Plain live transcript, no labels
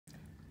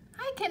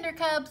Hi, Kinder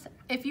Cubs.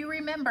 If you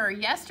remember,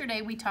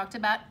 yesterday we talked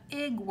about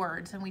ig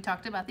words and we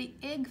talked about the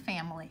ig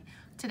family.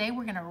 Today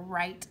we're gonna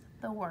write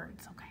the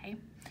words, okay?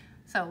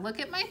 So look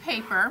at my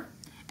paper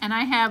and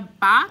I have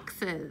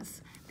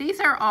boxes. These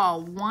are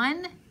all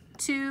 1,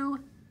 2,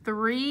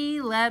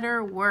 3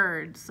 letter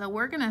words. So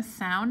we're gonna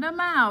sound them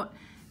out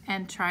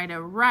and try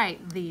to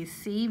write these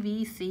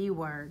CVC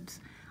words.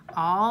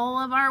 All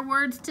of our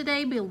words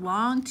today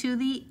belong to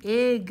the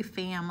ig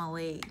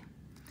family.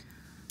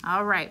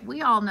 All right,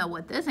 we all know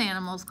what this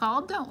animal's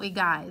called, don't we,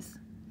 guys?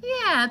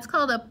 Yeah, it's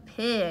called a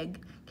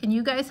pig. Can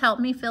you guys help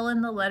me fill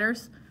in the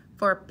letters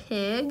for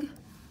pig?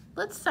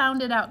 Let's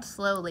sound it out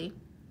slowly.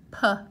 P,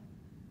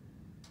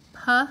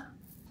 p,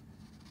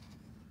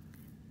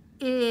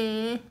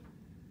 I,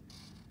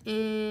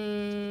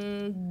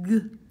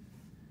 ig.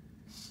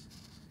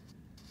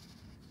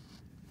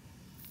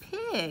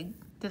 Pig.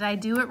 Did I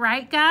do it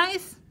right,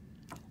 guys?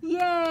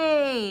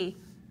 Yay!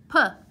 P,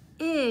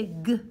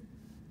 ig.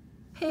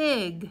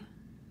 Pig.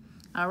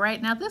 All right,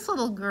 now this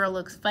little girl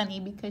looks funny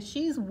because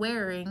she's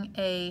wearing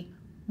a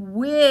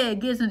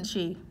wig, isn't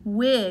she?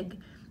 Wig.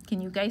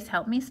 Can you guys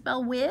help me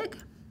spell wig?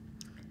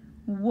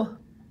 W,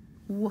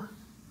 w,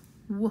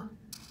 w,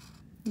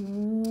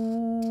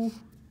 w,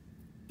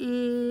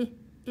 I,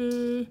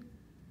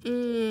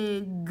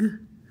 ig,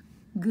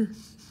 g,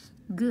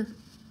 g.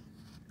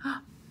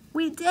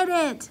 We did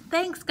it!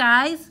 Thanks,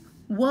 guys.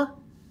 W,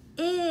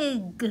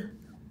 ig,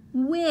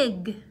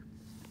 wig.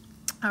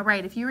 All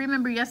right, if you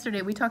remember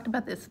yesterday, we talked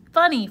about this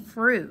funny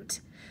fruit.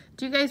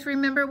 Do you guys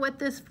remember what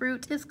this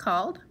fruit is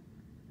called?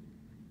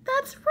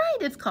 That's right,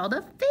 it's called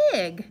a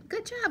fig.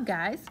 Good job,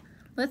 guys.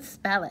 Let's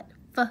spell it.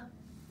 F,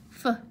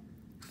 f,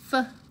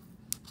 f.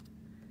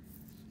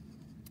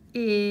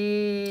 Ig.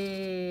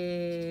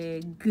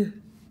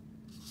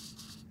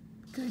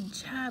 Good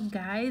job,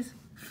 guys.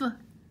 F,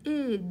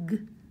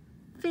 ig,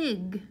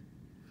 fig.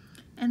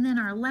 And then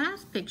our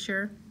last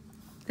picture,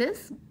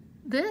 this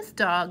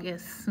dog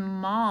is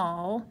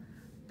small,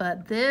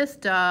 but this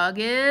dog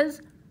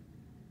is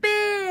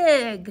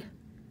big.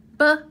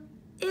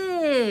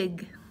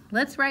 B-ig.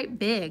 Let's write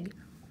big.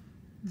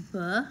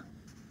 B-I-G.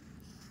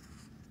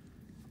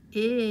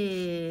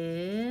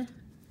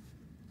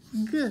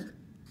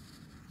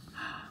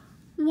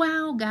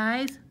 Wow,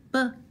 guys.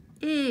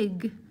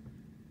 B-ig.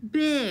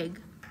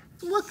 Big.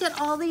 Look at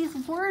all these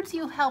words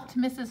you helped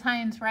Mrs.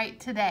 Hines write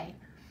today.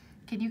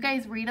 Can you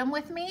guys read them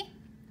with me?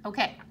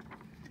 Okay.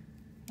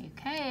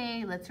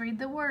 Okay, let's read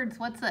the words.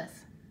 What's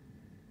this?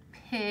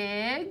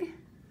 Pig,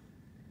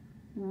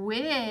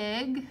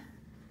 wig,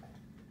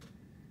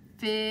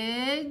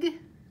 fig,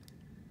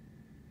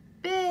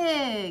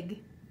 big.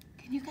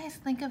 Can you guys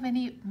think of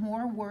any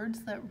more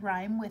words that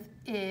rhyme with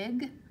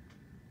ig?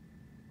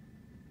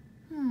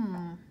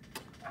 I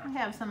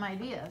have some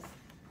ideas.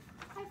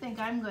 I think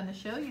I'm going to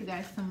show you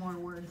guys some more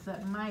words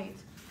that might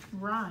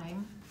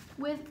rhyme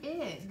with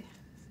ig.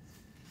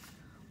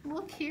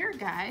 Look here,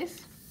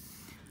 guys.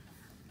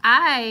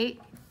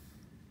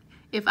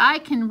 If I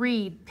can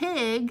read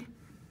pig,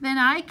 then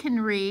I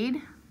can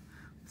read.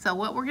 So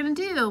what we're gonna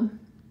do,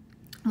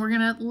 we're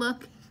gonna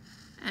look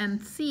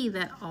and see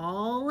that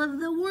all of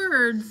the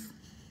words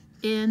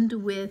end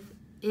with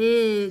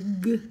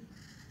ig.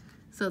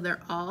 So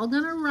they're all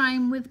gonna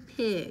rhyme with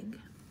pig.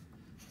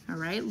 All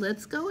right,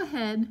 let's go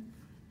ahead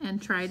and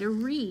try to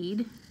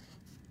read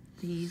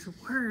these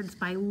words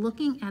by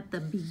looking at the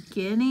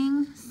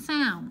beginning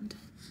sound.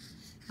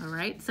 All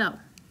right, so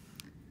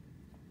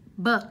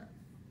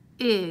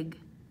B-ig,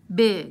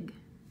 big.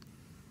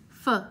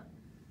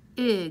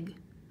 F-ig,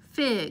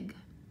 fig.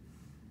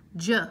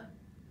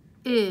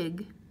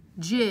 J-ig,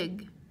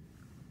 jig.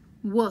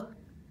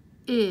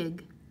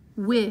 W-ig,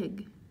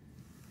 wig.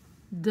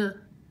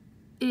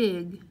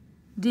 D-ig,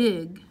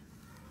 dig.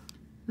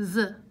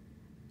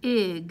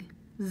 Z-ig,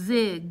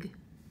 zig.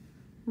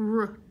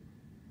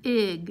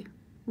 R-ig,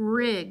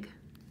 rig.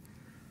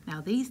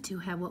 Now these two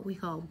have what we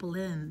call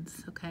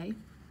blends, okay?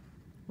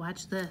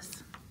 Watch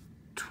this.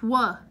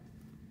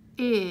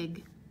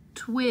 Tw-ig,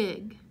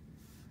 twig.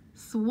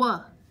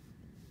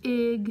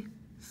 Sw-ig,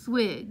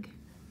 swig.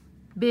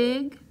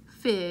 Big,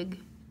 fig,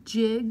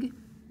 jig,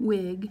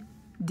 wig,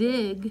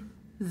 dig,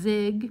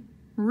 zig,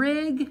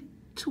 rig,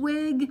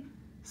 twig,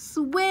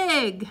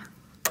 swig.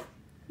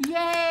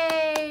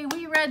 Yay!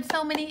 We read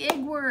so many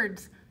ig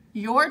words.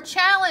 Your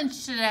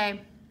challenge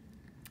today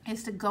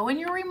is to go in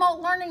your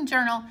remote learning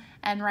journal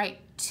and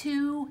write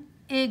 2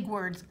 ig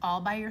words all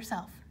by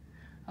yourself.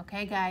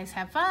 Okay, guys,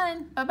 have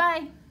fun.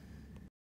 Bye-bye.